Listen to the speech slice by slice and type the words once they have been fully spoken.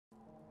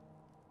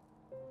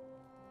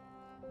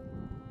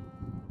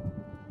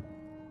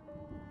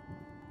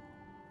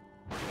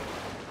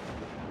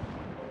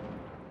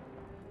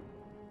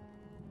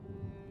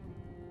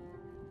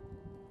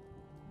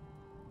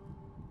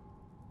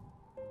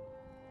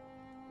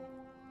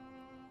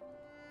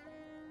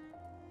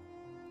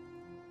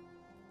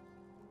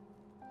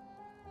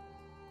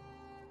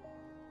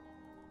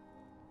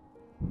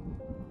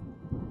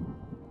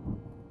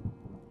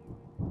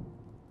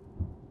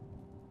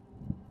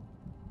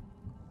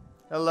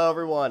Hello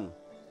everyone,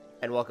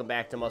 and welcome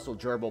back to Muscle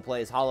Gerbil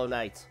Plays Hollow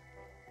Knight.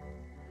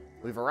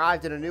 We've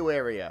arrived in a new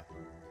area,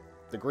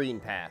 the Green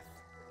Path.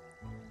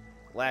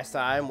 Last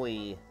time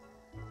we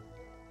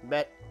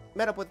met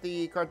up with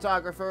the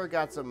cartographer,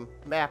 got some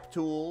map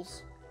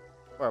tools,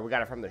 or we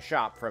got it from the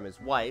shop from his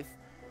wife.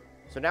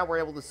 So now we're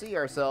able to see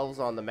ourselves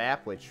on the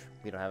map, which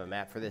we don't have a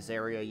map for this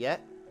area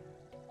yet.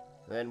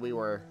 Then we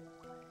were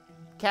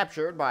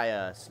captured by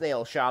a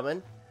snail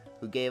shaman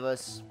who gave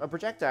us a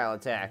projectile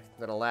attack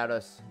that allowed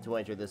us to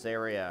enter this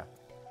area.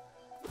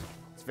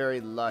 It's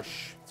very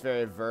lush, it's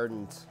very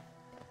verdant.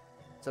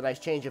 It's a nice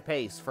change of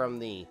pace from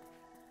the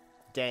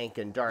dank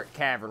and dark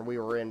cavern we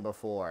were in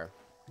before.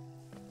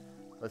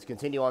 Let's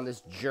continue on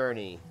this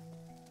journey.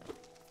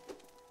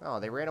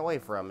 Oh, they ran away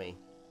from me.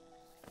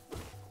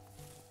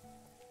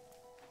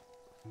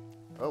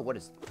 Oh, what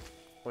is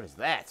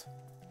that?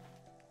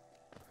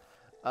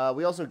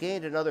 We also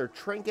gained another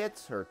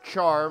trinket, or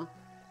charm,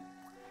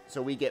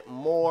 so we get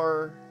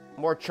more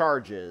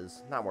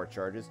charges. Not more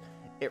charges.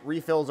 It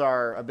refills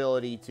our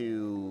ability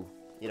to,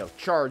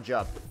 charge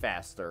up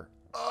faster.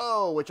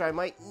 Oh, which I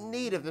might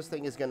need if this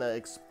thing is gonna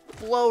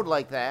explode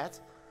like that.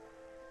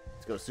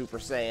 Let's go Super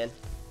Saiyan.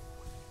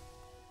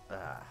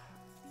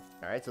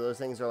 Alright, so those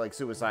things are like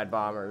suicide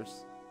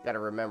bombers. Gotta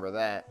remember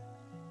that.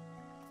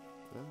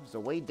 There's a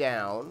way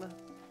down.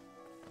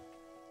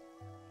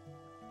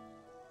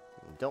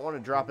 Don't want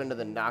to drop into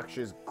the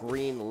noxious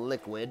green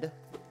liquid.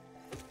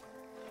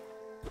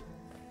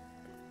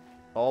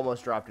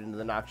 Almost dropped into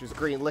the noxious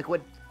green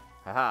liquid.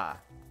 Haha.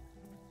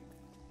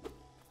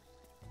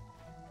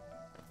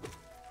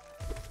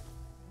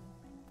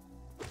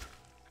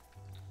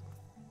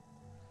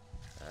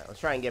 Alright, let's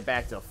try and get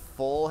back to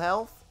full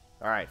health.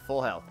 Alright,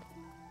 full health.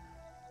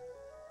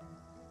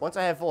 Once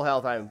I have full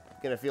health, I'm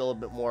going to feel a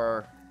little bit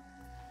more...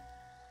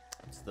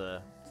 It's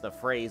the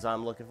phrase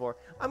I'm looking for.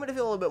 I'm going to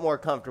feel a little bit more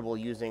comfortable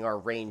using our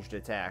ranged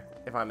attack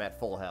if I'm at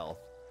full health.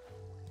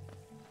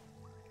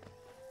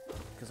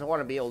 Because I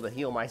want to be able to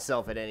heal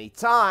myself at any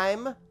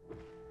time.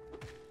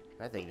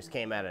 That thing just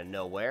came out of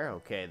nowhere.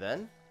 Okay,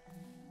 then.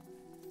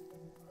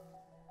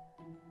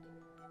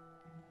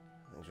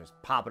 It's just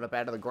popping up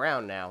out of the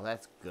ground now.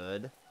 That's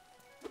good.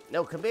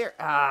 No, come here.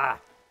 Ah!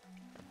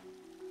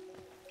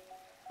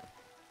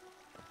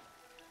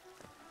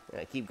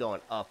 Yeah, keep going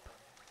up.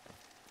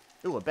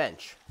 Ooh, a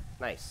bench.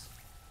 Nice.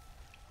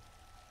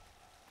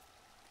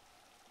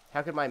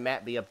 How could my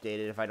map be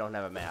updated if I don't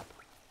have a map?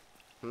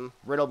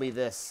 Riddle me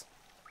this.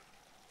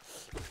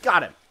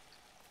 Got him!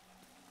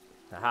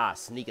 Aha,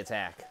 sneak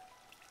attack.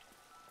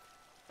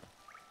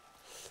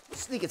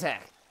 Sneak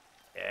attack!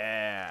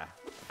 Yeah.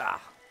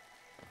 Ah.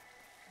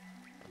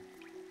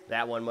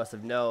 That one must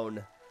have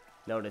known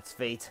its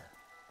fate.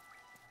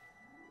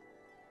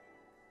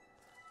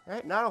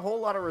 Alright, not a whole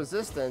lot of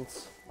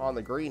resistance on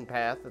the green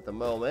path at the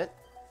moment.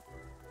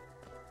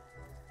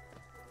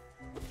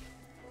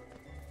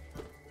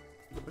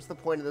 What's the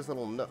point of this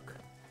little nook?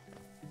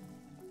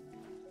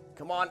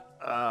 Come on.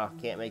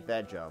 Can't make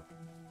that jump.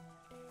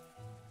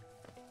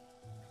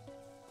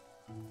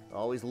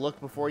 Always look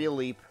before you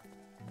leap.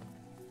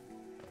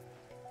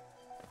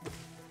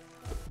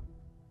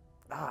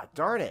 Ah,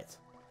 darn it.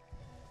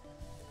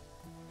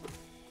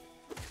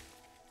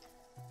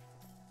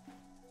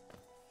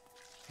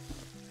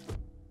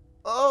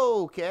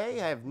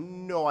 Okay, I have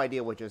no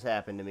idea what just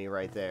happened to me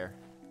right there.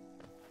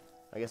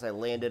 I guess I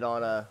landed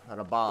on a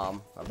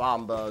bomb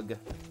bug.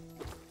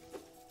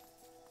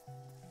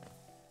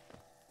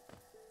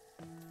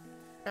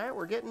 Alright,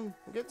 we're getting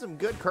some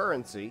good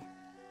currency.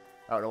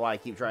 I don't know why I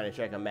keep trying to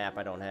check a map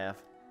I don't have.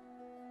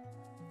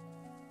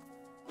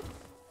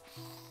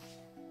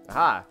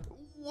 Aha!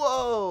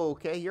 Whoa!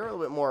 Okay, you're a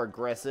little bit more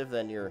aggressive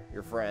than your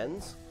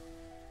friends.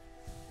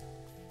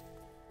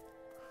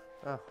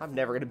 Oh, I'm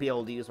never going to be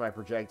able to use my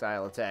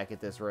projectile attack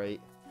at this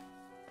rate.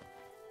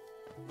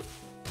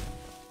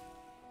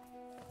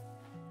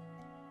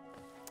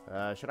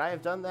 Should I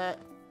have done that?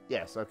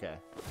 Yes, okay.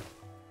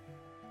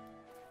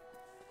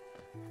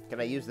 Can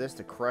I use this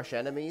to crush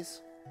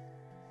enemies?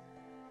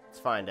 Let's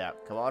find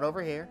out. Come on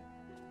over here.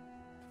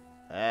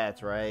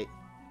 That's right.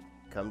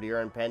 Come to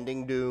your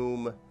impending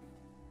doom.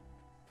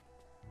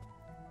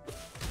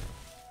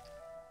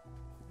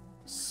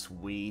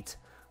 Sweet.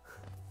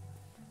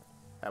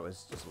 That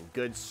was just some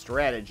good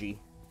strategy.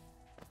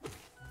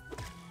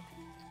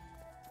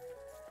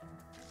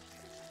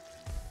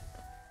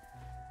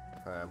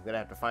 I'm gonna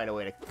have to find a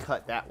way to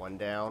cut that one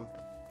down.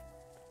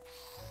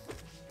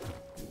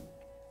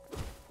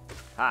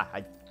 Ah,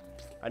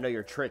 I know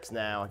your tricks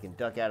now. I can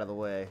duck out of the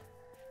way.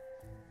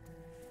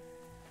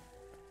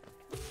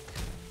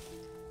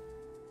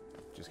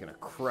 Just gonna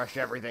crush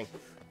everything.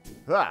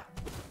 Ah!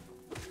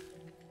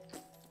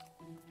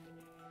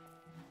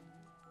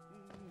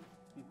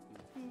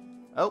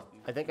 Oh,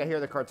 I think I hear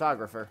the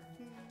cartographer.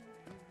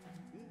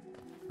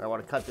 I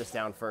want to cut this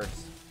down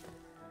first.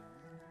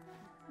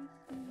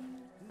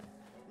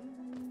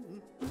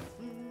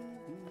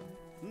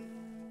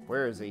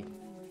 Where is he?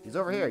 He's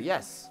over here,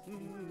 yes.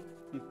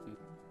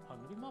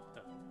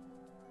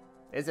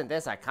 Isn't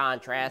this a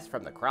contrast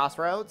from the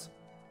crossroads?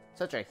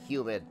 Such a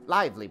humid,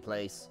 lively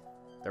place.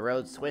 The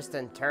roads twist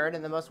and turn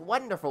in the most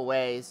wonderful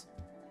ways.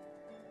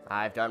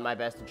 I've done my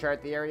best to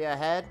chart the area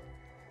ahead,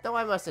 though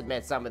I must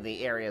admit some of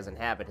the area's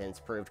inhabitants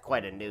proved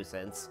quite a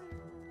nuisance.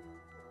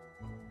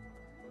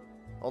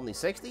 Only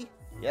 60?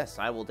 Yes,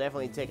 I will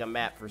definitely take a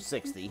map for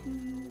 60.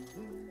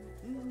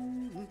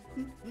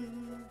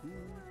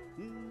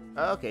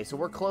 Okay, so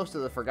we're close to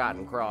the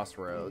Forgotten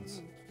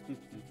Crossroads.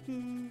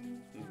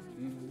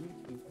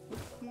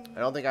 I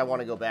don't think I want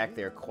to go back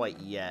there quite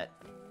yet.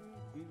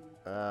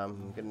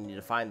 I'm gonna need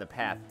to find the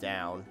path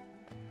down.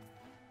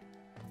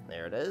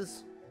 There it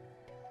is.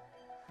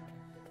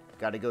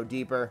 Gotta go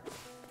deeper.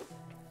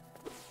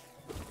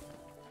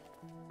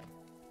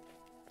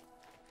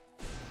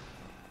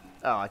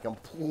 Oh, I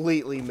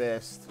completely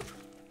missed.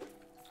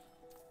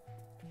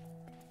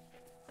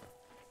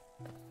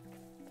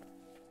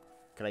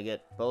 Can I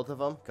get both of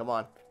them? Come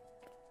on.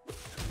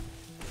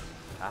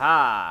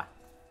 Aha!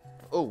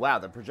 Oh, wow,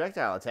 the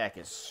projectile attack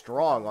is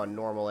strong on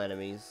normal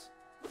enemies.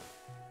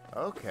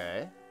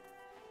 Okay.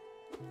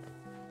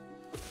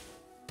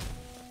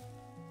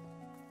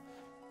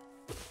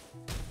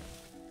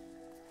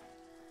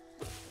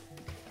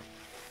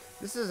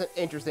 This is an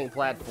interesting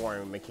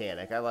platforming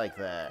mechanic. I like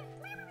that.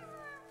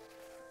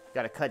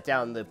 Gotta cut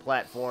down the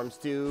platforms,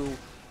 too.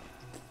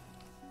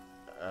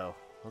 Oh,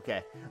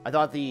 okay. I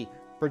thought the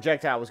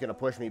projectile was gonna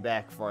push me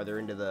back farther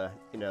into the,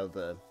 you know,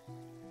 the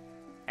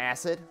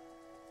acid.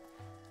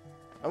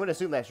 I'm gonna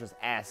assume that's just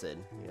acid,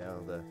 you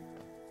know, the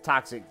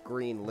toxic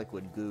green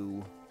liquid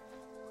goo.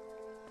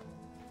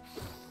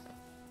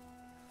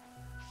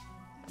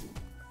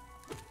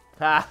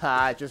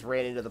 Haha, it just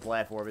ran into the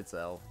platform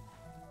itself.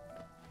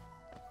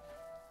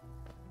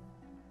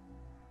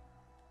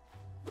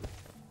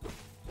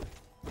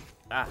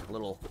 Ah,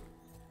 little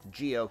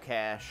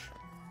geocache.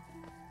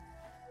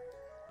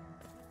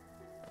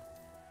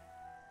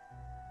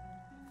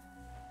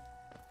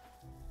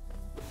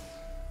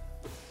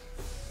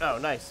 Oh,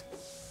 nice.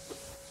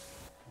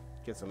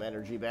 Get some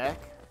energy back.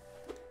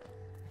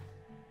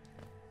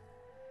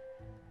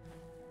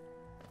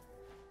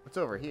 What's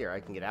over here? I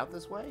can get out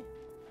this way?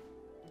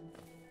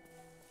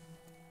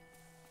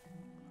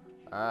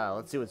 Ah,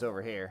 let's see what's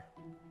over here.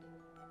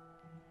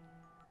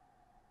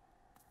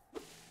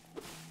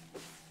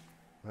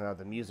 Oh,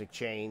 the music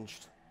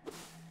changed.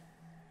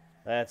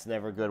 That's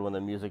never good when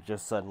the music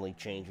just suddenly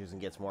changes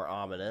and gets more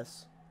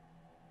ominous.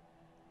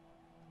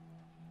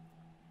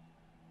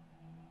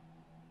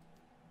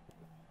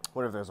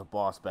 What if there's a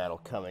boss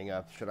battle coming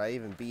up? Should I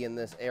even be in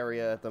this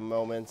area at the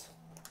moment?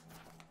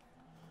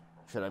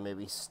 Should I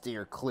maybe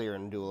steer clear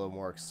and do a little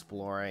more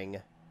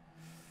exploring?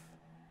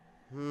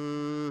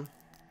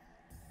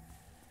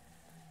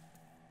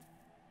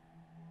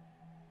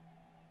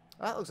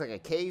 That looks like a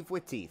cave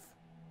with teeth.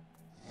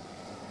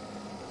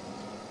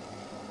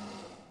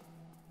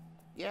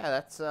 Yeah,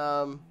 that's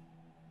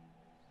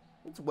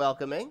it's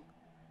welcoming.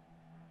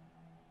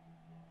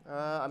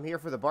 I'm here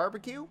for the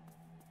barbecue.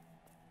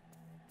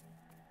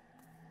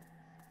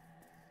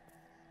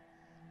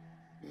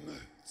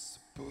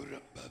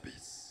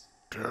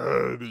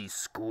 Tiny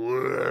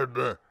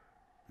squib,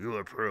 you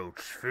approach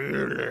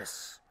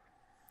fearless.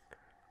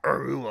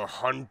 Are you a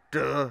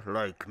hunter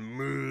like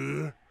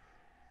me?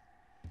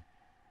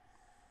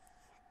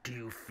 Do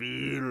you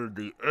feel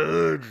the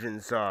urge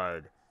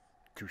inside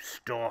to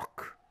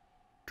stalk,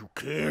 to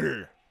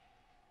kill,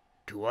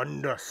 to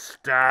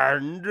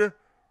understand?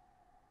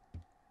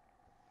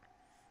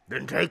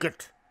 Then take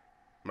it,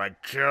 my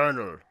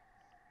journal.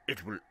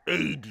 It will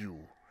aid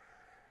you.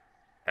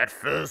 At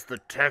first the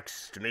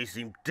text may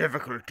seem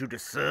difficult to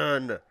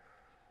discern,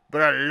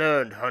 but a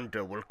learned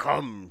hunter will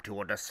come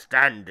to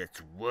understand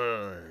its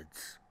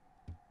words.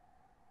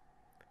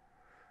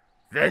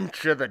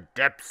 Venture the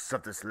depths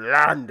of this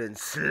land and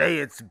slay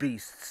its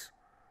beasts.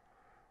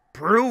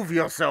 Prove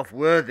yourself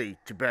worthy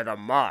to bear the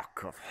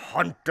mark of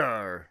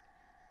hunter.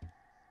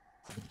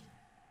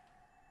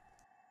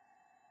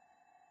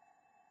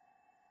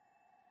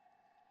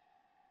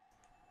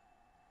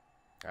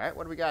 Alright,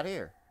 what do we got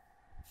here?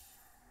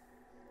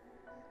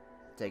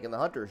 Taking the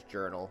hunter's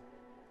journal.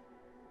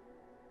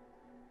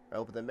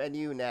 Open the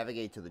menu,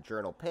 navigate to the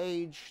journal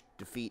page,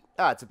 defeat...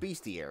 Ah, it's a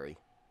bestiary.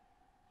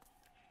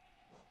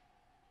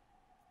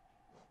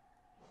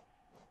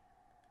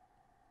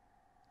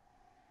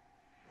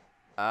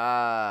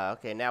 Ah,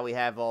 okay, now we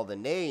have all the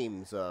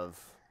names of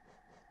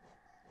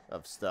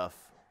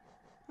stuff.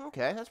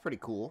 Okay, that's pretty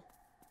cool.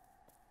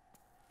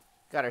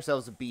 Got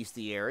ourselves a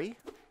bestiary.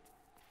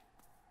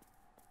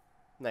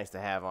 Nice to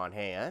have on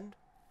hand.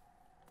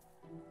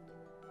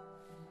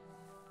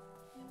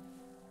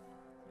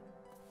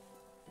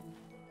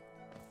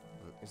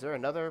 Is there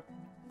another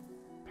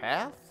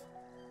path?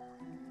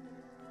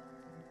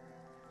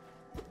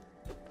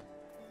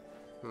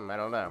 I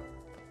don't know.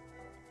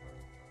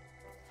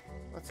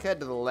 Let's head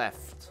to the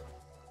left.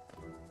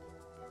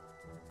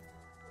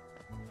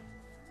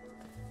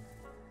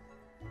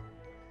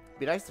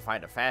 Be nice to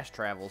find a fast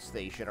travel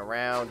station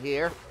around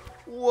here.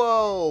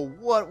 Whoa,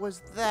 what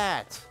was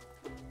that?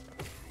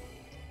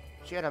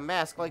 She had a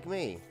mask like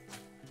me.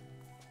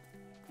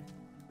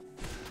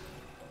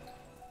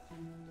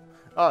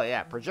 Oh,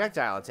 yeah.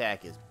 Projectile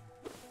attack is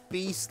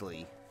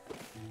beastly.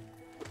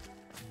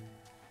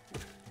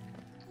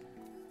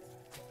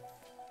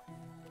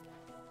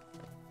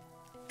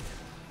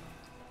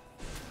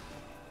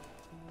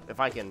 If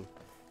I can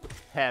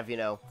have, you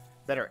know,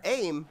 better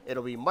aim,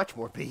 it'll be much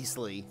more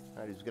beastly.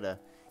 I'm just gonna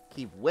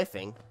keep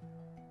whiffing.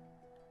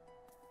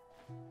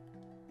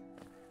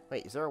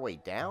 Wait, is there a way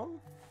down?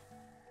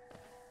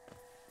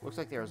 Looks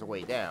like there's a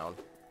way down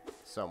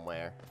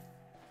somewhere.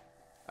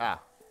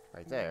 Ah,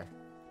 right there.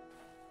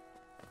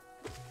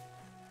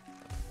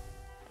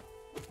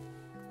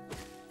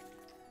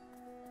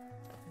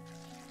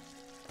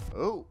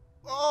 Oh!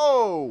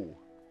 Oh!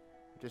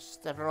 Just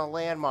stepped on a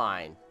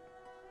landmine.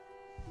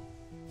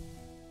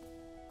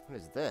 What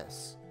is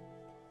this?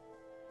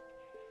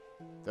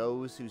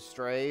 Those who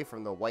stray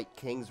from the White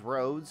King's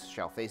roads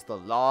shall face the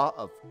law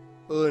of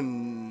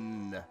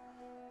Un.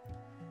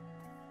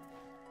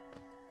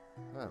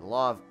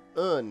 Law of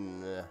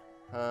Un.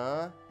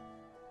 Huh?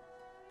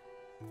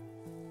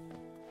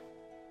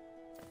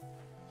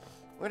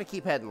 We're gonna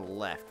keep heading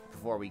left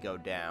before we go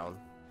down.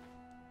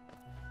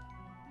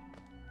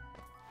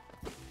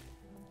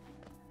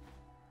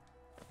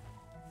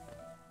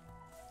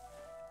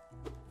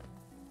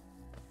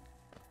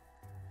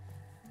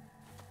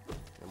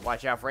 And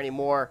watch out for any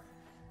more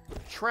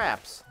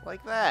traps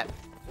like that.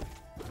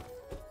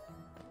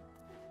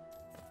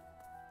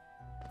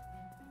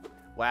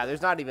 Wow,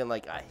 there's not even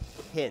like a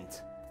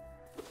hint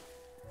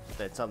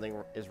that something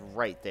is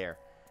right there.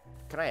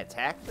 Can I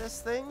attack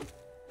this thing?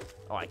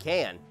 Oh, I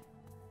can.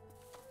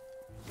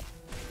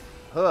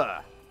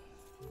 Huh.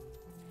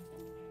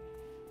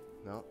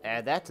 No,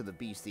 add that to the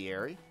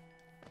bestiary.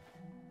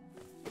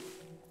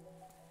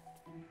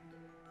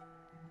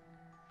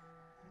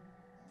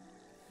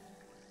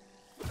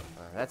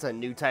 That's a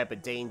new type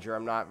of danger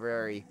I'm not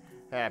very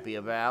happy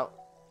about.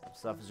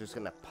 Stuff is just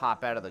gonna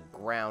pop out of the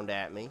ground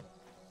at me.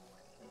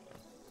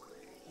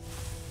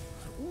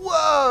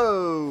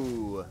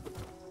 Whoa!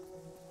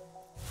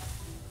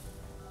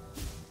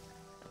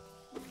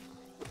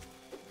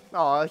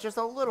 Oh, it's just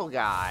a little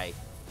guy.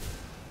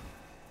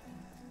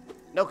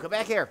 No, come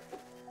back here.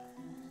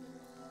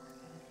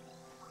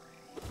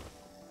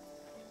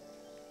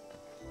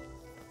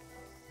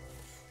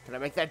 Can I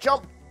make that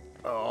jump?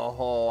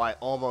 Oh, I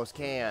almost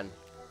can.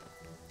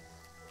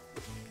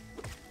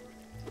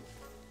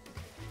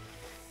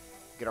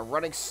 Get a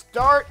running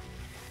start.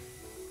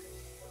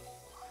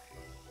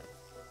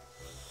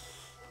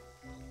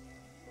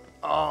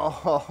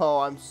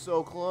 Oh, I'm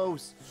so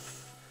close.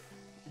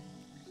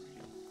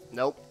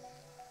 Nope.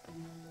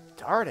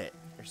 Darn it.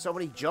 There's so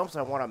many jumps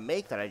I want to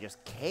make that I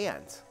just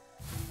can't.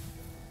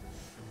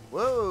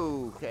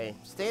 Whoa. Okay.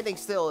 Standing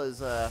still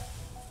is a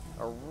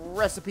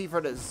recipe for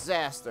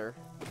disaster.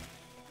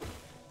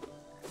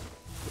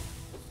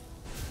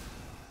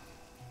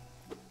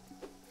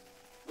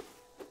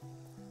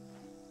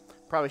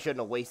 Probably shouldn't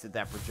have wasted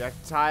that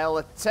projectile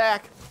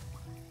attack.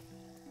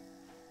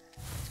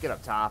 Let's get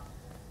up top.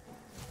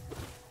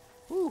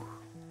 Whew.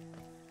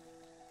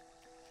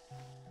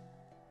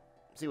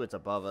 See what's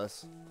above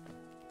us.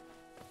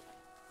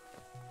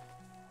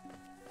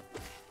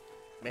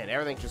 Man,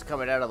 everything's just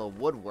coming out of the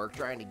woodwork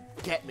trying to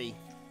get me.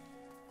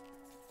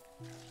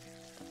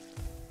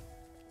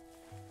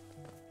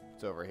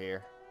 It's over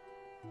here.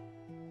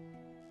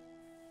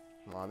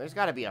 Come on, there's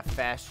got to be a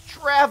fast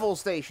travel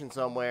station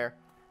somewhere.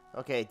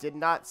 Okay, did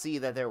not see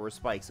that there were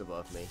spikes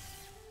above me.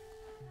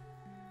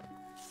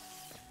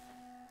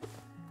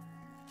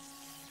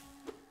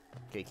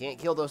 Okay, can't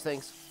kill those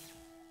things.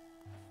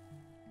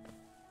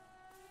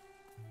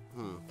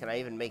 Can I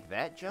even make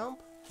that jump?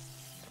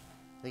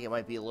 I think it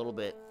might be a little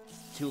bit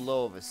too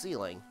low of a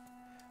ceiling.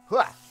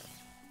 Huh.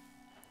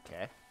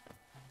 Okay.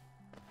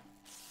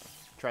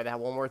 Try that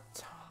one more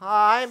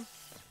time.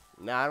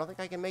 No, I don't think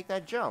I can make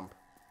that jump.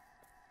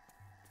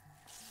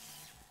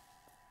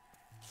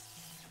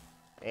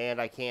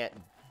 And I can't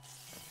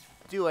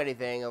do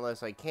anything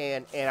unless I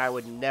can, and I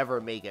would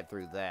never make it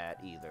through that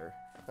either.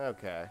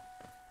 Okay.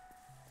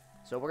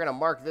 So we're going to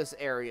mark this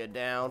area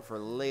down for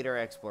later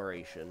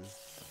exploration.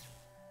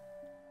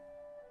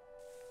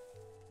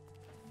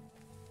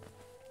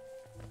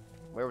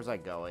 Where was I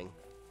going?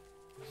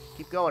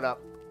 Keep going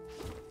up.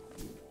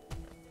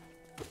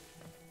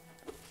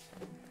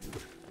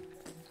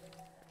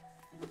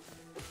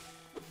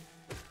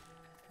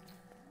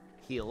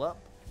 Heal up.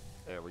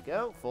 There we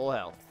go. Full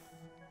health.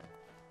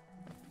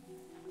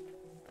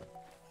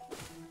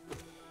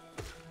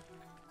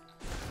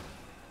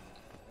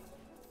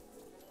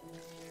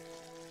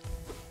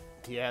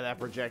 Yeah, that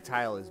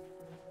projectile is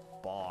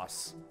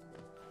boss.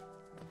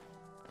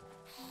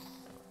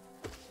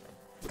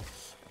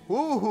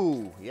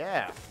 Woohoo!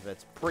 Yeah,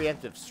 that's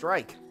preemptive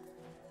strike.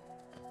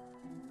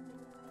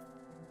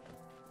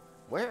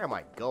 Where am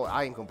I going?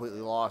 I am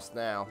completely lost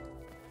now.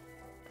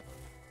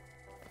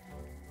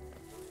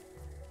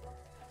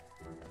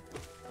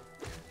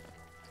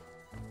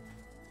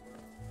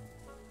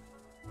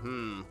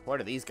 What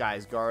are these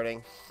guys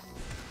guarding?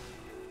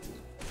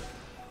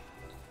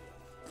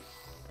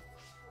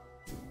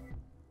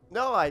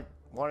 No, I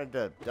wanted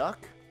to duck?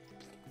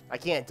 I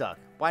can't duck.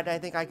 Why did I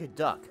think I could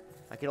duck?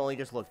 I can only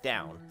just look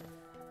down.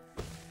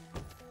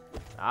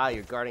 Ah,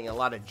 you're guarding a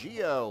lot of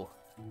geo.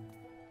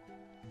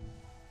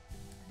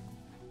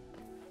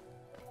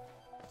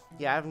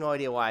 Yeah, I have no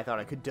idea why I thought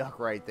I could duck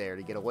right there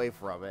to get away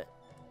from it.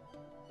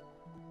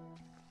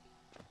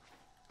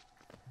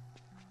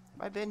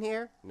 Have I been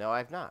here? No,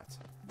 I've not.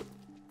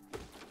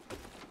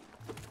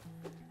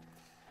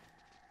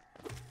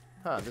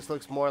 Huh, this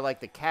looks more like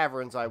the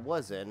caverns I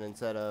was in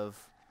instead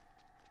of,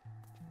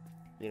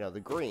 you know, the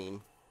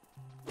green.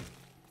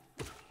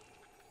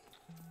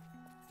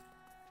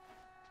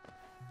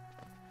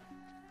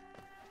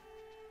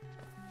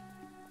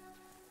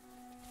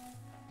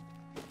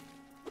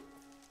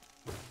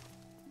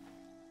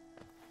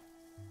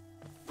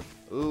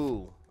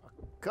 Ooh,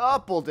 a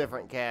couple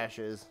different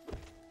caches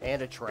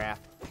and a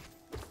trap.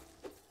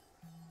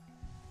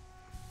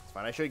 It's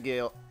fine, I should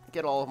get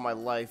all of my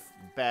life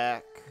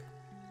back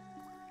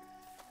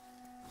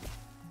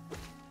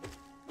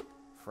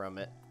from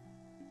it.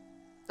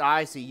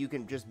 I see, you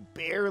can just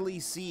barely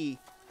see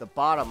the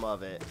bottom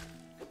of it.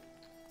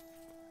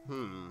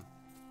 You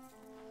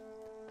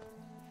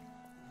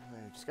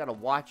just gotta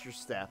watch your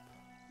step.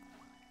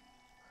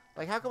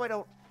 Like, how come I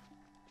don't...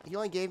 He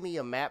only gave me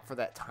a map for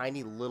that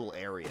tiny little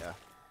area.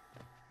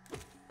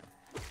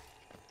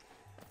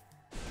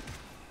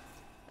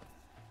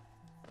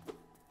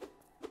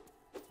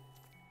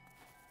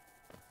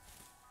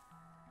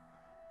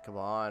 Come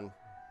on.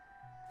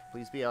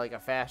 Please be like a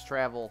fast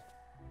travel.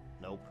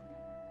 Nope.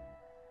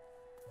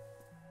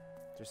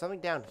 Is there something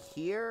down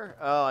here?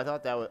 Oh, I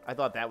thought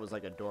that was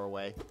like a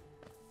doorway.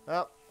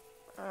 Oh,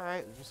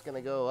 alright, I'm just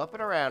gonna go up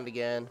and around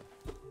again.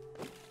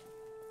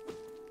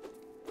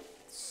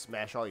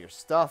 Smash all your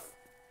stuff.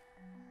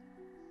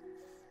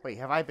 Wait,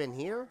 have I been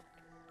here?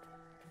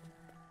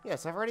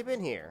 Yes, I've already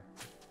been here.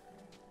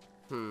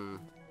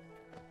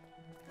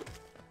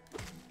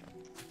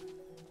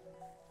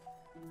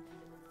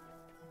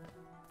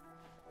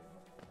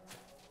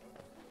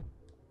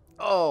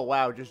 Oh,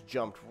 wow, just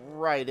jumped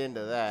right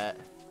into that.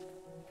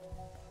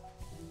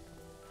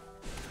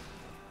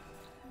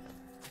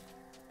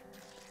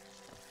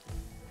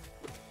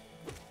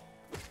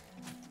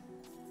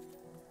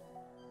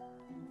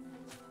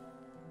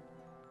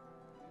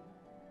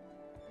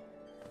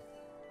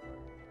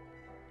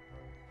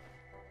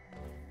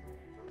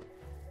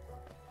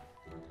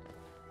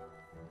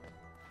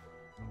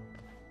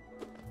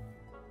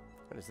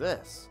 What is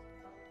this?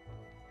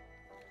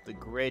 The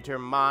greater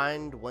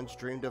mind once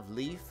dreamed of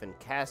leaf and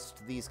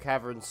cast these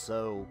caverns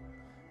so.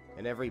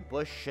 In every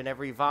bush and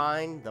every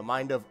vine, the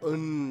mind of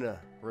Un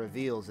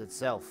reveals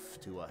itself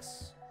to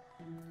us.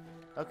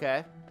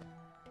 Okay.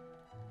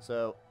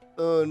 So,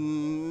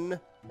 Un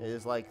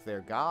is like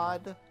their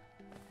god,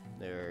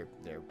 their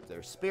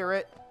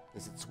spirit.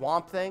 Is it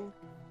Swamp Thing?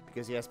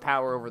 Because he has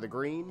power over the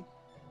green?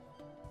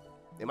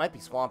 It might be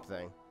Swamp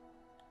Thing.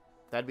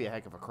 That'd be a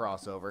heck of a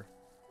crossover.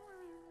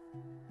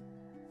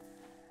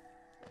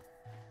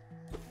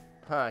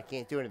 Huh, I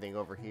can't do anything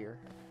over here.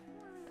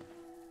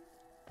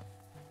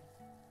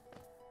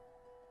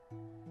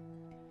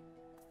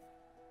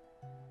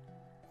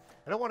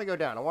 I don't want to go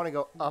down. I want to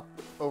go up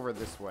over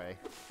this way.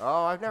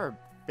 Oh, I've never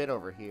been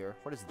over here.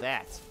 What is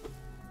that?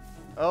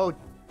 Oh,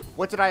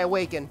 what did I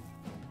awaken?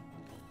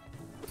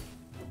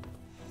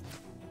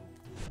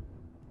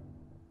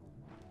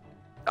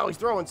 Oh, he's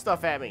throwing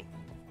stuff at me.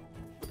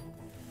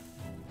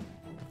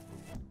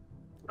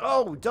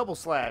 Oh, double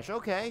slash.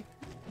 Okay.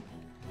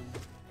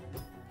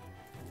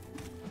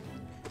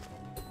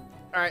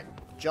 Alright,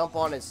 jump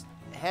on his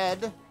head.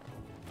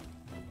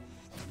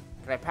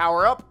 Can I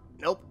power up?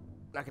 Nope,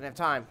 not gonna have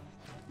time.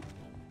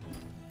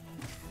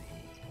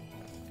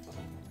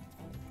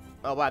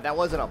 Oh wow, that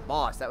wasn't a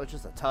boss, that was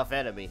just a tough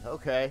enemy.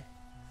 Okay.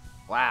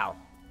 Wow.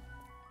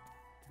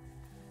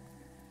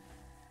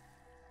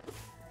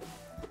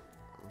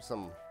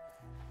 Some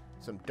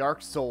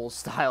Dark Souls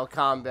style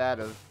combat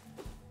of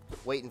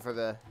waiting for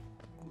the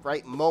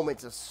right moment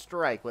to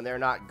strike when they're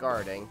not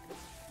guarding.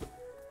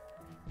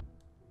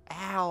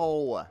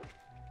 Ow!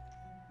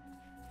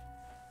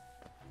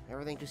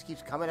 Everything just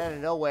keeps coming out of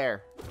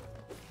nowhere.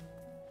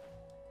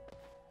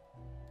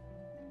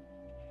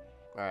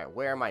 Alright,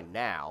 where am I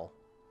now?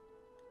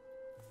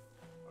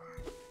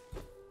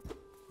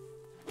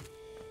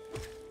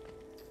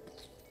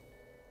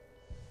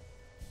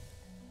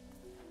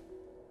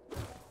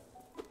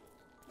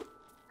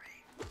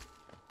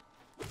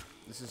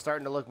 This is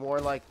starting to look more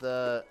like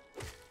the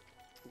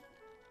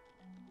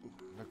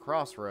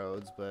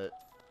crossroads, but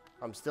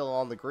I'm still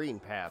on the green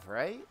path,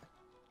 right?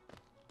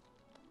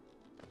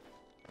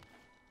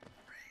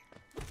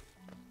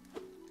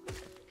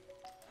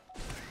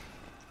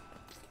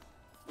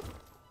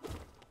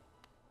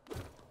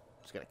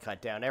 Just gonna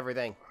cut down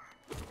everything.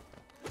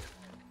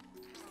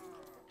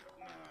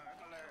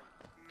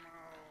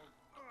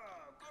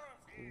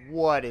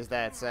 What is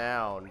that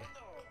sound?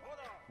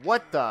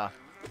 What the?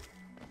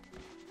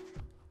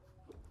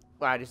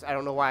 Wow, I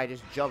don't know why I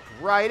just jumped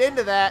right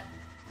into that.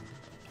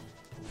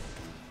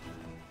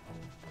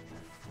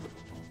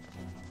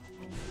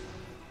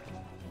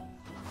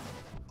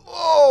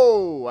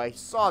 I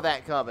saw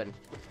that coming.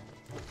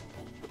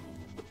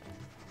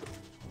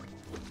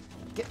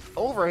 Get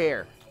over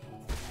here.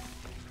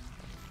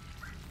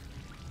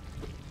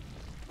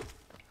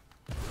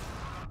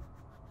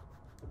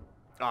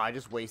 Oh, I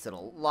just wasted a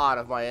lot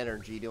of my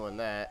energy doing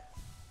that.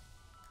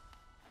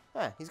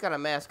 He's got a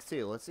mask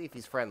too. Let's see if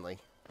he's friendly.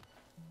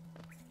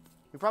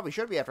 He probably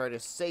should be after I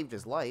just saved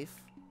his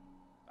life.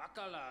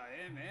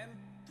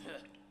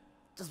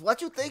 Just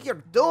what you think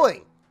you're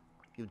doing?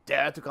 You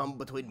dare to come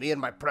between me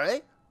and my prey?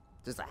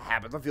 Is this a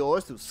habit of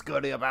yours to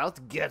scurry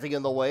about, getting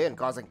in the way and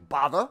causing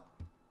bother?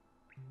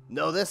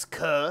 Know this,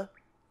 cur?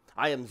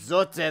 I am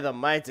Zote the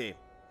Mighty,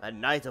 a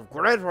knight of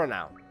great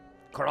renown.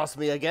 Cross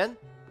me again,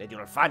 and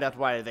you'll find out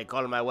why they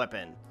call my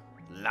weapon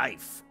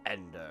Life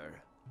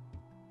Ender.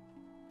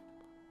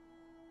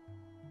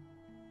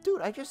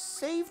 Dude, I just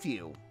saved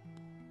you.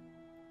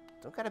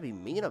 Don't gotta be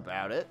mean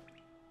about it.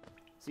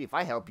 See if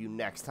I help you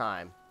next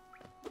time.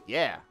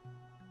 Yeah.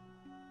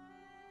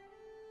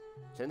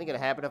 Is anything gonna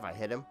happen if I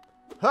hit him?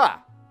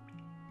 Ha!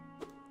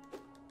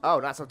 Oh,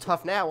 not so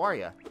tough now, are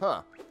you?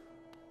 Huh.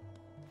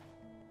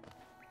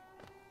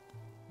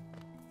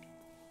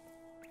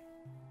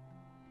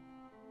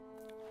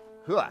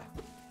 Huh.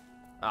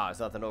 Oh, there's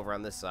nothing over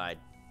on this side.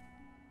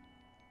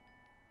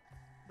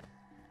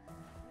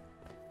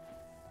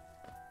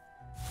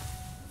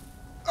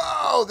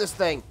 Oh, this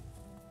thing!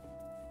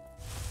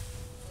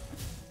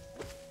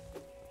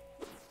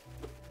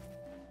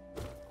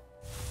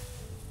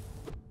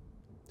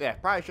 Yeah,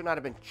 probably should not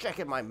have been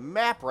checking my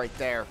map right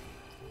there.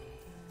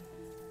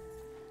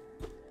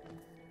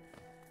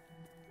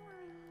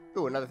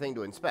 Ooh, another thing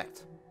to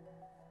inspect.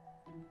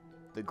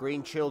 The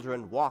green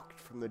children walked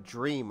from the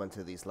dream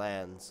unto these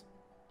lands.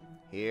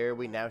 Here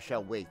we now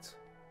shall wait,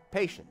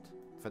 patient,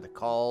 for the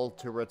call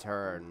to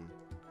return.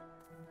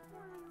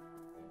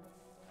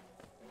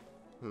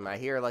 I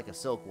hear like a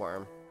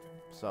silkworm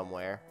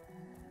somewhere.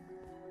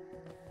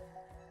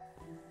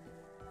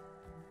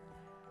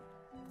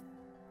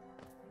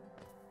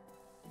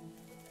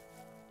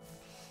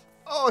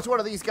 Oh, it's one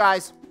of these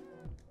guys.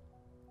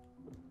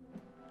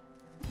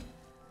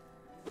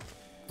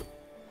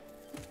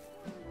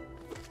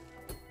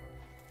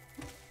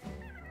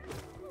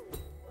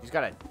 He's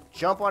got to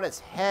jump on his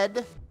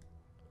head.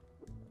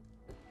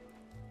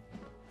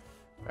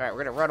 Alright,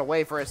 we're going to run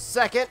away for a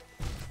second.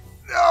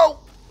 No!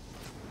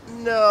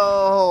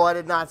 No, I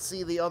did not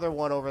see the other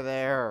one over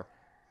there.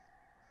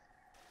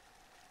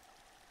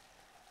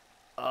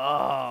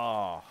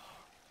 Oh.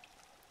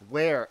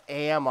 Where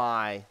am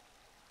I?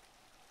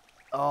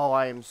 Oh,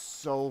 I am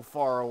so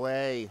far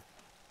away.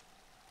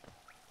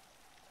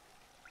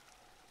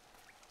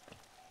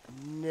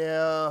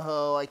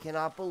 No, I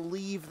cannot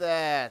believe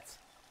that.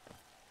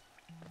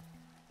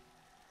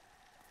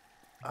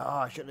 Oh,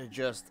 I should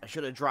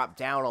have dropped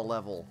down a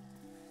level.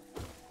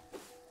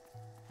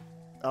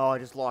 Oh, I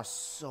just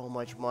lost so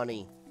much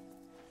money.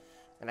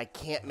 And I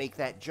can't make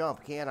that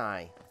jump, can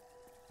I?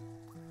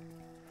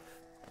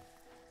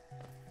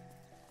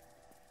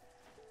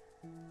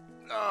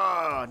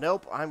 Oh,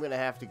 nope. I'm going to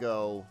have to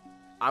go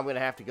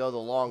the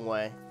long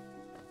way.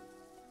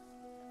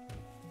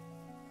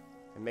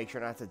 And make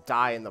sure not to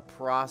die in the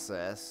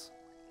process.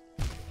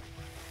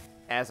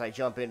 As I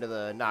jump into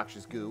the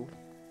noxious goo.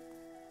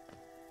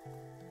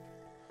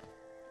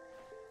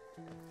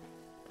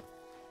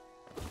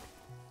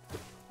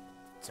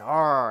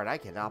 Darn, I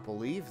cannot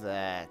believe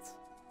that.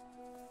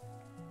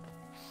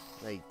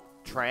 They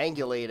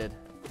triangulated.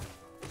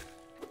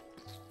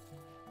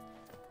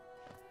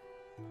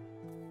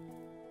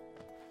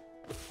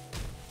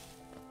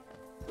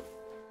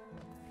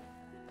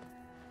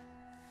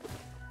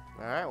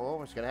 Alright, well,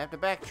 we're just gonna have to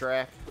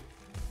backtrack.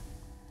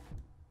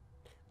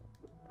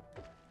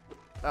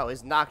 Oh,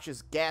 his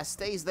noxious gas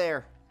stays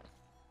there.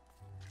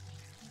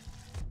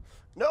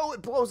 No,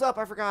 it blows up.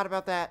 I forgot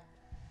about that.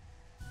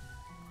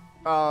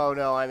 Oh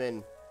no, I'm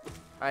in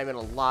a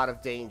lot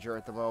of danger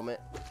at the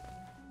moment.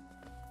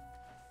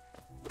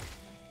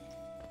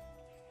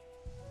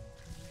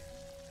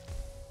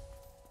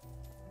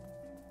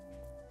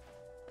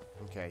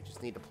 Okay,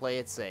 just need to play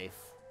it safe.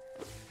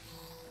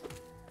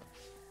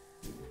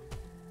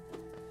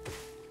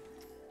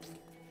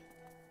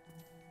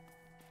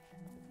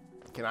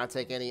 Cannot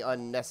take any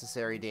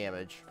unnecessary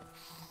damage.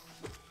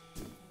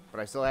 But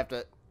I still have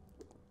to...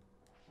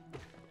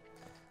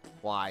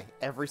 Why?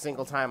 Every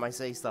single time I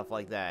say stuff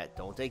like that,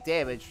 don't take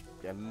damage,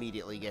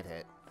 immediately get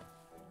hit.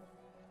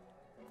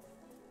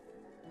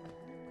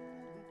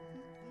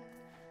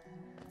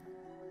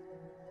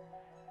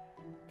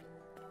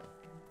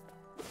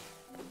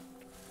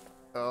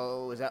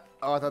 Oh, is that...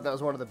 Oh, I thought that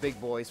was one of the big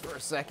boys for a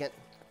second.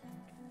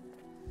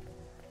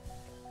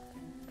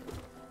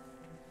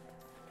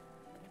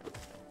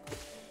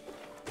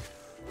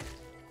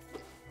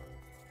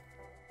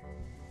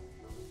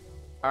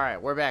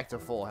 Alright, we're back to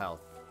full health.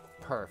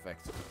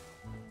 Perfect.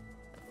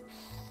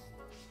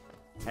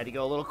 Had to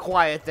go a little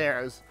quiet there.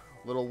 I was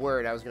a little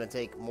worried I was going to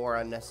take more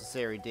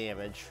unnecessary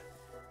damage.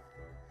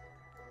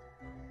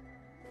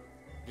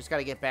 Just got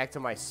to get back to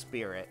my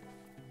spirit.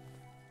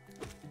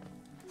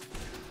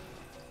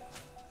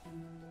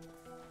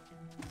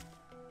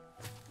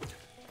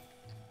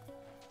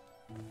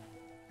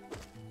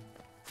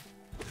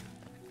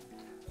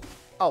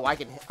 Oh, I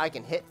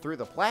can hit through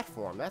the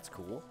platform. That's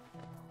cool.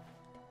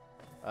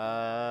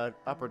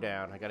 Up or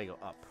down? I gotta go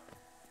up.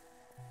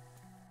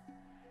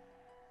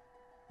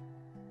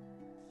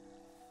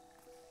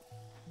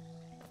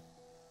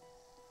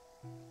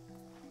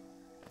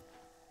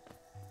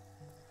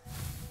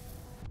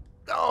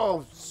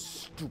 Oh,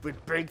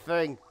 stupid big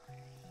thing.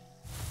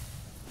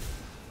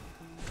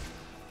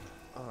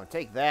 Oh,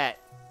 take that.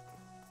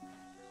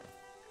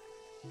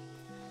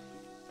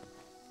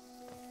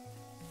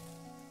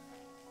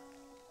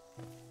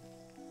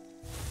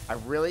 I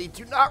really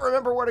do not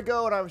remember where to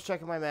go when I was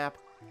checking my map.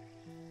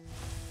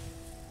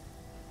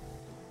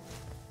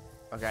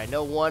 Okay, I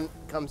know one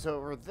comes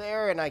over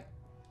there, and I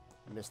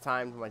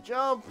mistimed my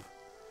jump.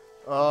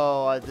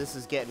 Oh, this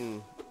is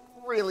getting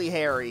really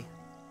hairy.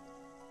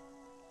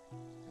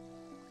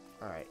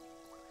 Alright.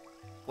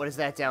 What is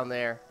that down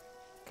there?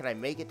 Can I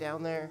make it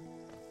down there?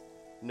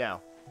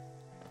 No.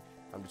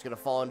 I'm just gonna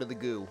fall into the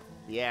goo.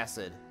 The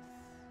acid.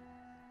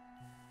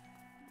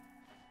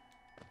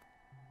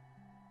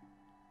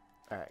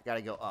 Alright,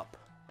 gotta go up.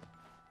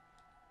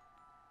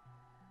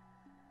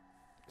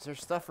 Is there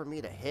stuff for me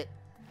to hit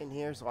in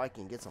here so I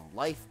can get some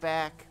life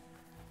back?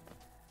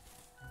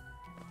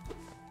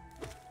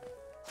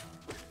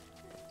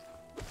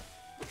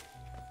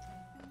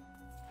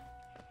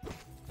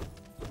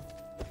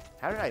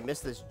 How did I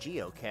miss this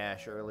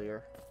geocache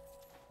earlier?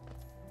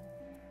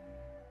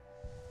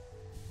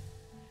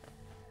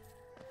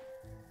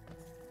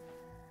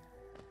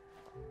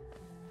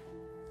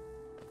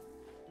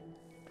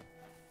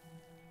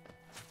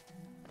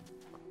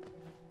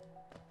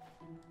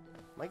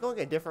 Am I going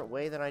a different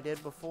way than I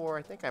did before?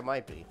 I think I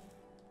might be.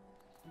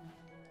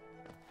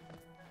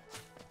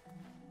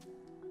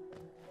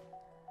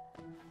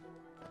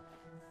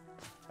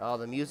 Oh,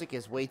 the music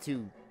is way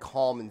too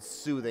calm and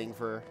soothing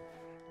for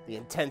the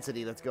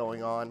intensity that's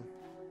going on.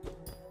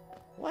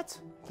 What?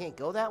 Can't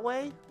go that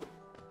way?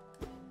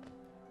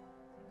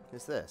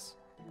 What's this?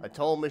 A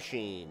toll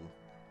machine.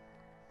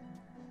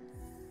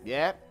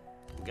 Yep.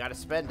 Gotta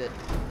spend it.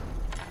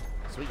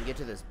 So we can get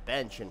to this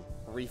bench and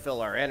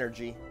refill our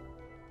energy.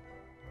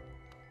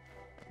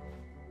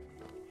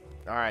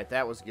 Alright,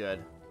 that was good.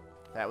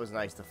 That was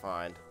nice to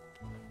find.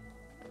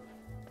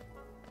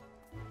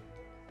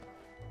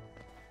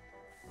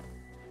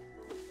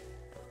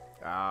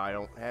 I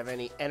don't have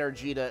any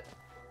energy to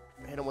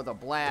hit him with a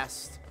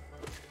blast.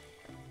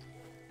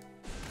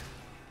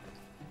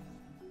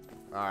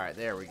 Alright,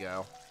 there we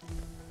go.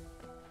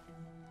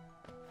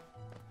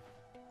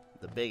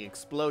 The big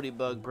explodey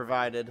bug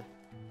provided.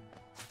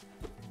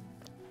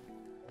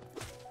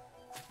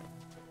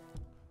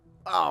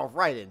 Oh,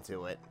 right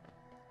into it.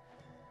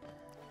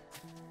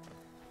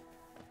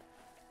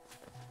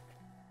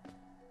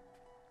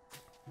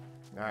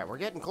 Alright, we're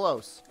getting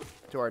close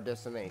to our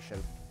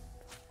destination.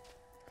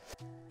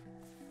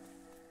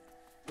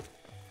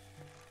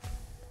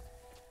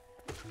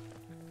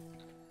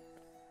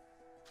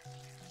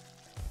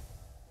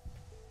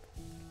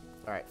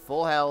 Alright,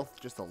 full health,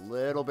 just a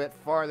little bit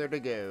farther to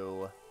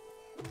go.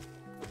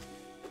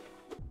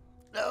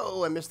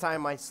 No, I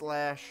mistimed my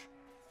slash.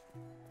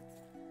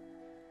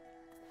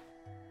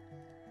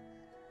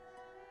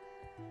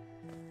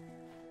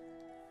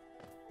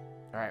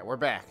 Alright, we're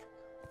back.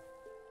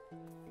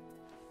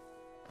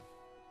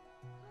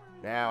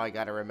 Now I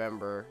gotta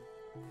remember...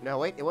 No,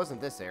 wait, it wasn't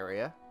this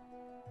area.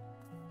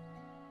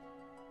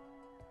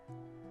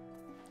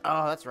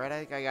 Oh, that's right, I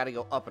think I gotta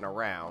go up and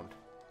around.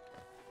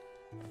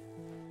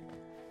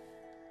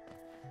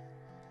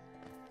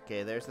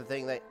 Okay, there's the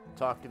thing that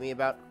talked to me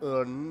about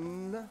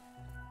Oh,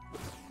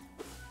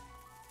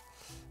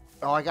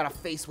 I gotta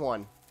face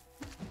one.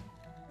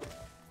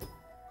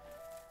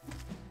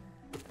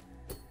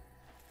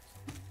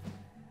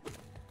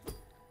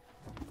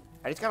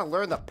 I just gotta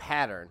learn the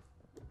pattern.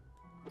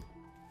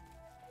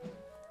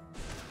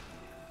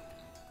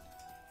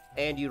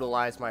 And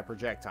utilize my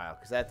projectile,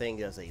 because that thing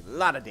does a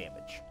lot of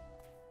damage.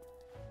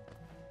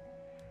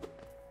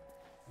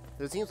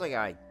 So it seems like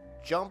I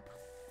jump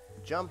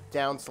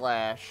down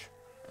slash,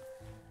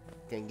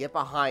 can get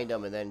behind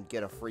him and then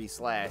get a free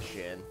slash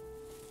in.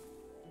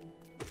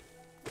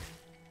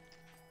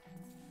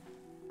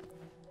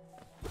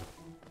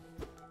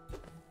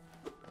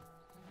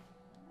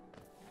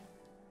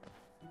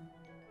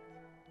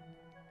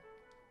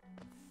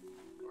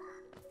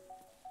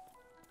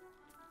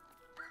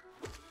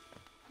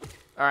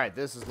 Alright,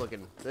 this is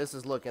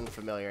looking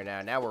familiar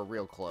now. Now we're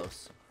real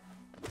close.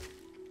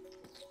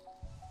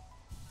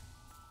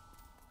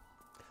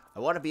 I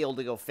want to be able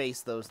to go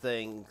face those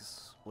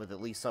things with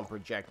at least some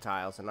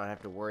projectiles and not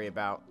have to worry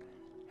about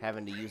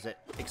having to use it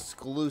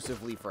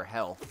exclusively for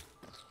health.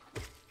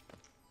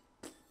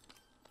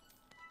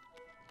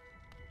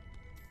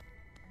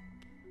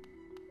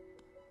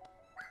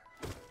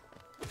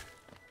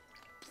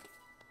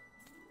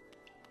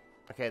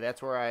 Okay,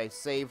 that's where I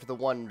saved the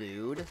one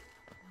dude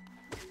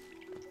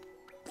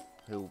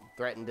who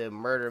threatened to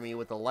murder me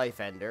with the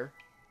life ender,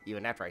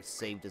 even after I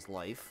saved his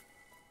life.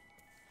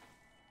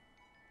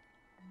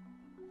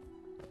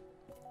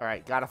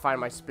 Alright, gotta find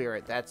my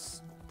spirit.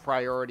 That's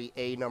priority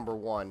A number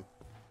 1.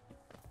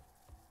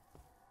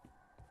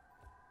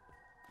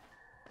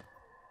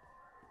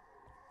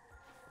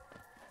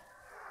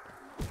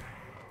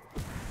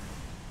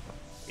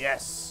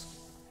 Yes.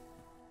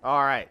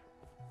 Alright.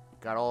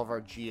 Got all of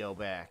our Geo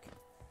back.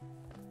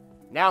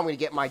 Now I'm going to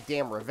get my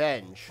damn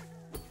revenge.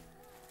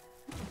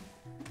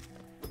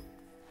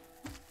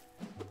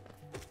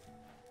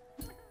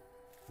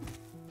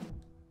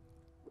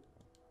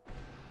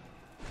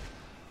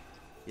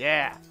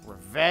 Yeah,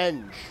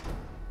 revenge.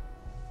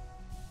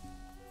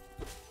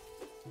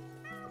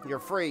 You're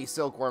free,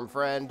 silkworm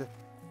friend.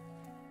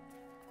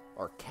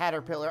 Or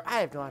caterpillar.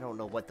 I don't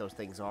know what those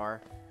things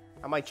are.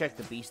 I might check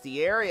the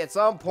bestiary at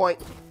some point.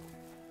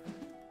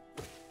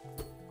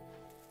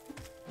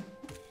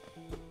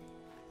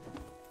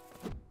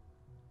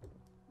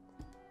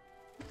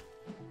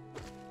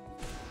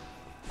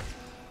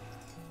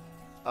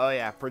 Oh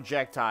yeah,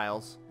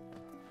 projectiles.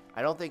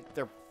 I don't think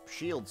their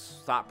shields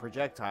stop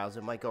projectiles.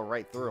 It might go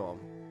right through them.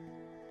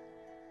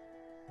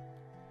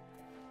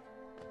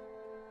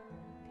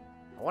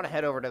 I want to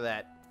head over to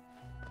that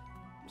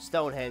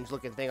Stonehenge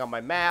looking thing on my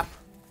map.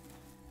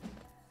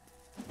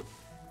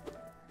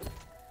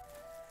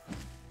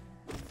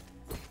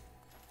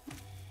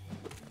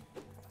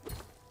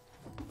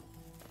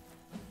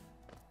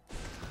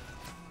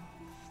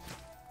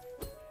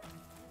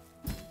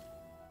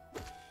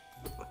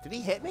 Did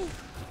he hit me?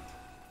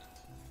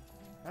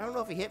 I don't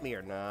know if he hit me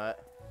or not.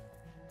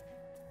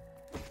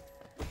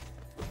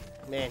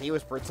 Man, he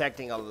was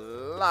protecting a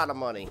lot of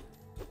money.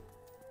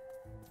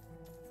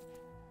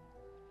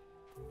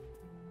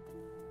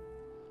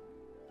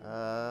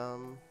 How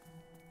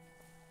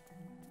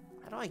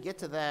do I get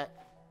to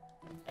that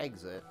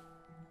exit?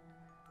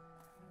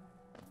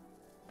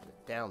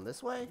 Down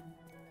this way?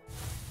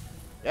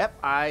 Yep,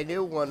 I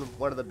knew one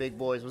of the big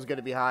boys was going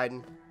to be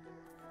hiding.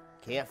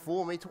 Can't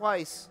fool me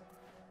twice.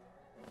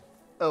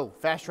 Oh,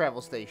 fast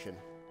travel station.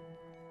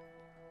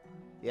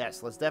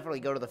 Yes, let's definitely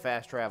go to the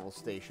fast travel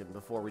station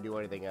before we do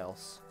anything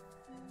else.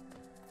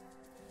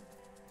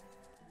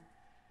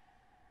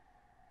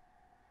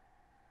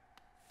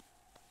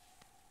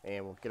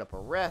 And we'll get up a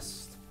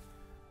rest.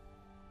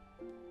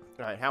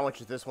 Alright, how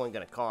much is this one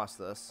going to cost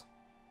us?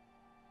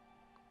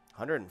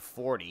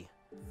 140.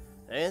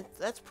 And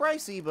that's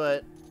pricey,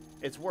 but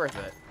it's worth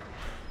it.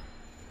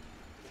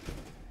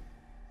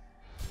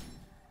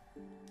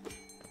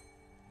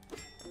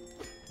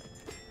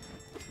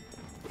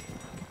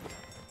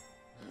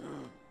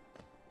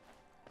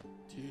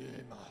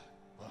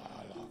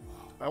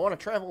 I want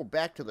to travel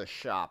back to the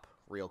shop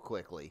real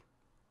quickly.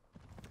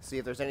 See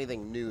if there's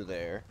anything new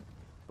there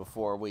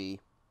before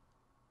we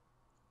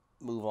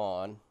move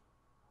on.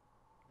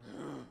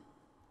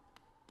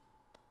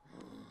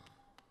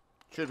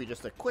 Should be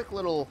just a quick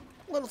little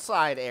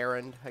side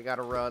errand I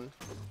gotta run.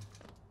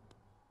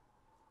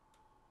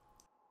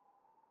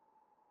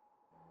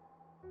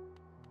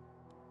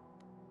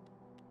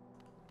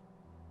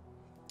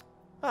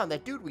 Oh, and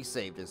that dude we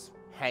saved is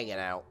hanging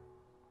out.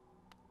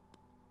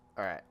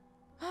 Alright.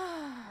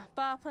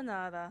 Papa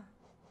nada.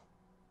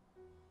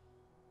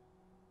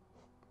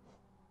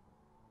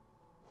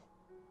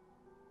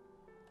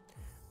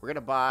 We're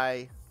gonna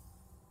buy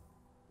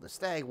the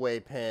Stagway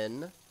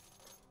pin,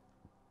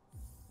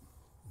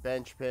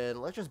 bench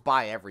pin. Let's just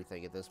buy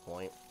everything at this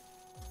point.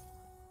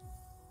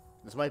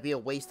 This might be a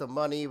waste of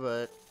money,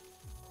 but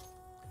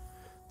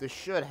this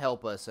should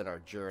help us in our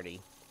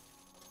journey.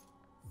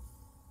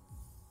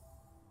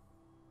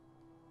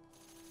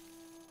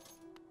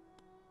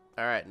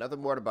 Alright,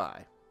 nothing more to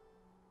buy.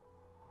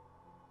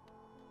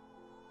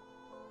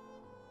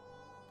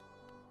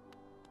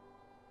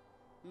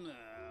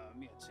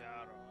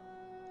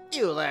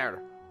 You there!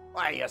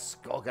 Why are you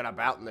skulking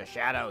about in the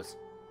shadows?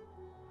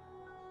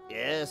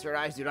 Yes, your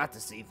eyes do not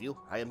deceive you.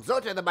 I am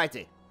Zote the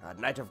Mighty, a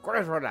knight of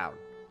great renown.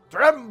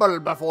 Tremble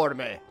before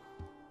me!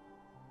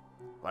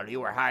 While you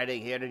were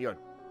hiding here in your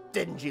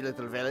dingy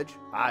little village,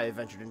 I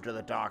ventured into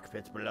the dark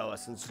pits below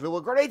us and slew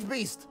a great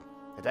beast.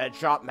 It had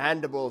sharp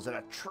mandibles and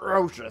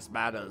atrocious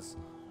manners.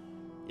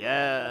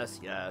 Yes,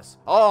 yes,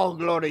 all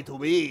glory to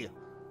me.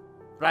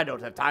 But I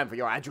don't have time for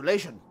your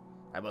adulation.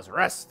 I must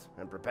rest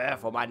and prepare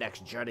for my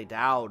next journey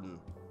down.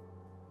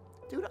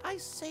 Dude, I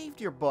saved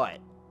your butt.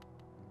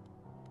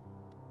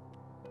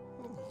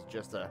 He's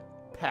just a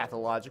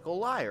pathological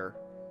liar.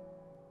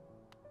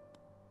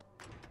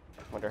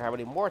 Wonder how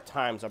many more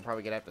times I'm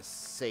probably gonna have to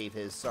save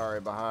his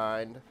sorry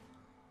behind.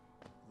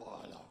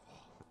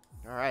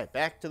 Alright,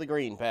 back to the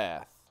green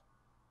path.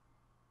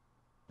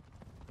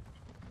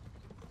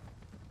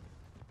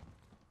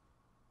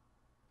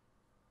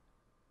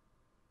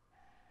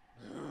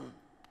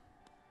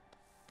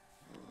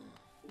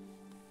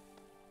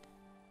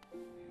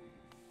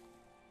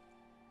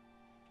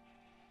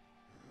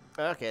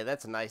 Okay,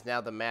 that's nice.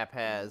 Now the map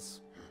has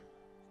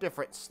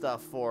different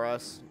stuff for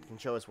us. It can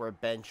show us where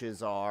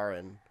benches are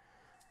and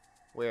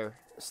where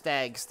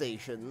stag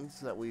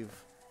stations that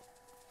we've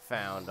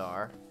found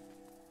are.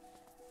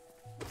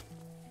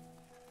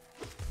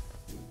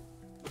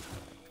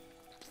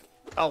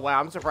 Oh, wow,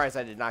 I'm surprised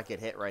I did not get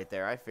hit right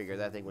there. I figured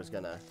that thing was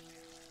gonna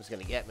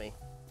get me.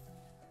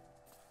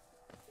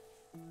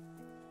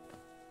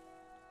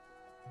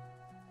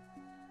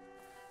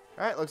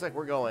 Alright, looks like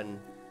we're going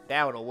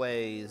down a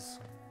ways.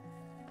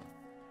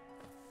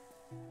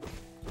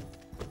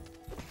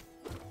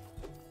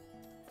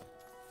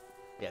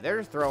 Yeah, they're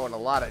just throwing a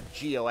lot of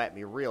geo at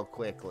me real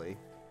quickly.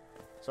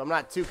 So I'm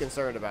not too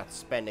concerned about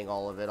spending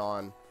all of it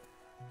on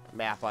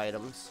map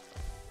items.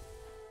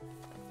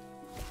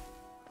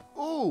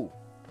 Ooh!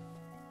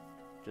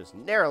 Just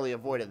narrowly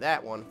avoided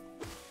that one.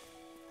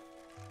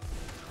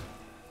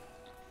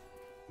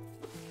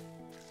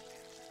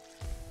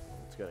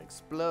 It's gonna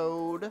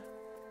explode.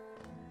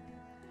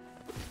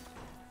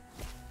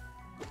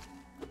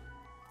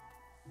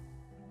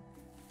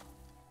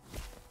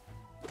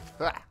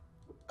 Ah.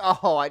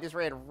 Oh, I just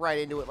ran right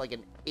into it like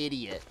an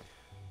idiot.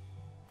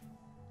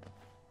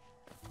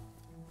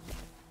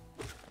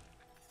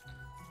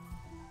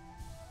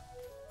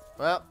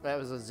 Well, that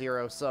was a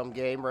zero-sum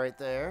game right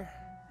there.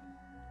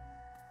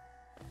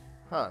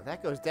 Huh,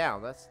 that goes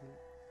down. That's...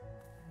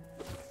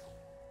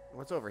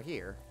 What's over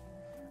here?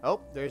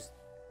 Oh, there's...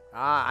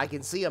 Ah, I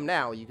can see them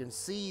now. You can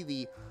see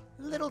the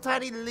little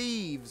tiny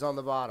leaves on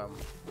the bottom.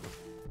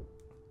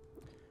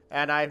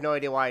 And I have no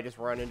idea why I just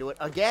run into it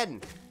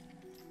again.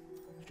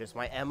 It's just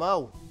my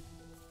MO.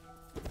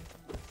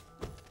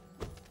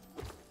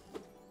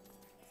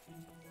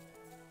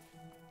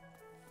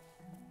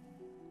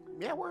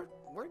 Yeah, we're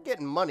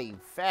getting money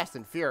fast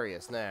and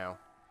furious now.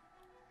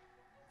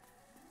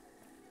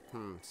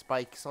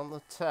 Spikes on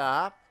the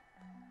top.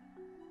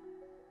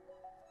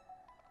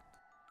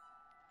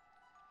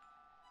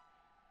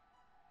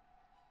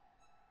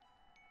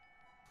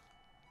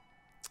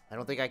 I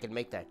don't think I can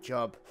make that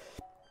jump.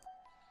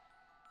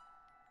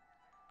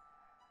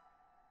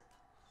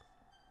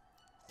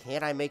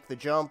 Can I make the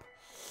jump?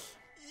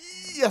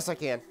 Yes, I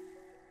can.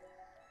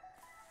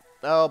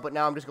 Oh, but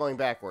now I'm just going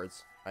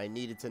backwards. I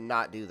needed to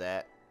not do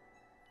that.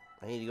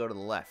 I need to go to the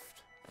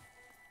left.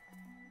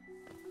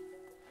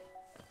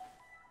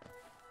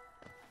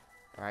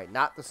 Alright,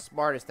 not the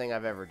smartest thing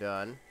I've ever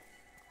done.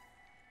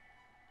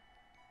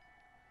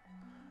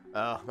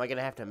 Oh, am I going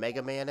to have to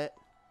Mega Man it?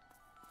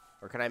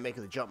 Or can I make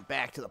the jump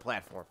back to the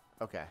platform?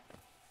 Okay.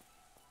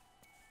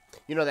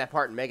 You know that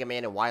part in Mega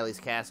Man and Wily's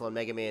Castle in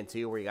Mega Man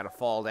 2 where you got to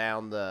fall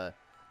down the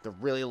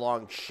really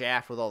long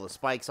shaft with all the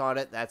spikes on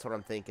it? That's what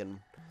I'm thinking.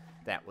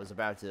 That was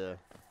about to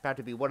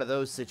be one of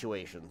those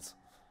situations.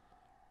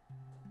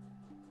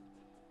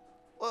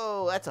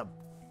 Whoa, that's a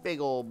big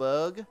old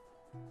bug.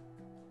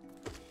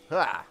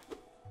 Ha!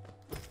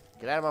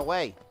 Get out of my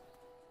way.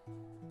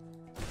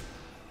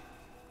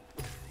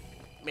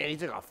 Man, he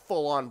took a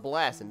full-on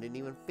blast and didn't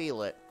even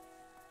feel it.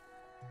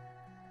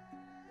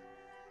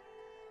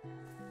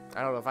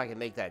 I don't know if I can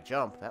make that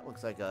jump. That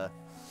looks like a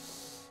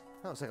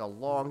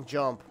long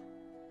jump.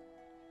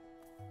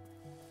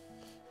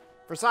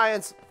 For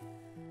science.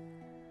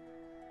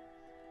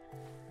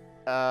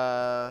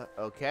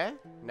 Okay.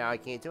 Now I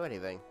can't do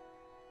anything.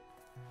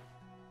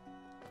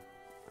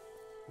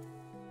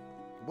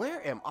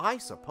 Where am I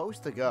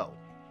supposed to go?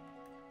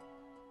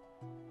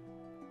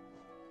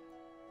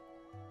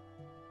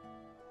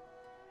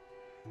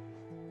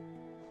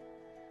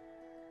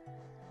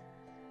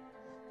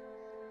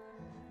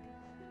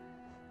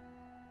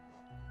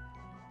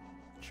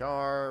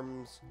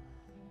 Charms.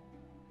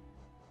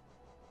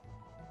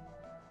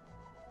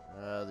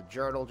 The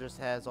journal just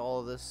has all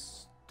of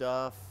this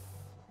stuff.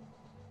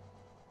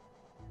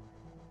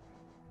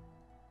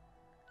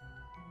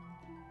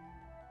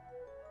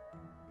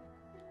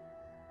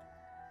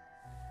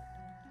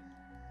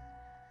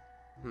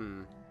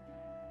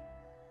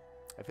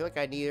 I feel like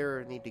I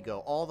either need to go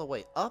all the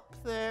way up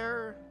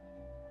there.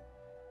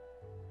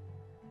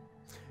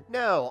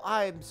 No,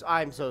 I'm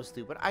so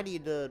stupid. I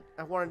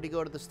wanted to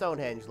go to the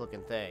Stonehenge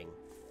looking thing.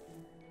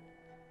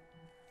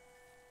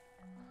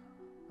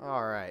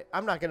 Alright,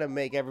 I'm not gonna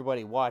make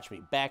everybody watch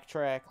me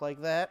backtrack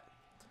like that.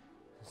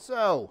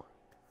 So,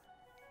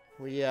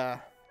 we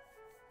got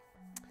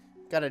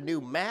a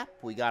new map.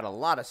 We got a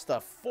lot of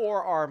stuff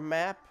for our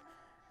map.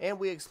 And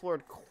we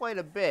explored quite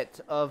a bit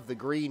of the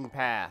green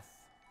path.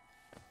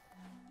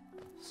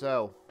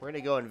 So, we're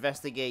going to go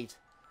investigate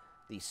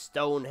the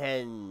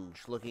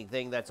Stonehenge-looking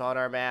thing that's on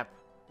our map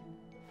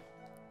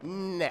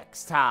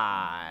next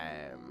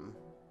time.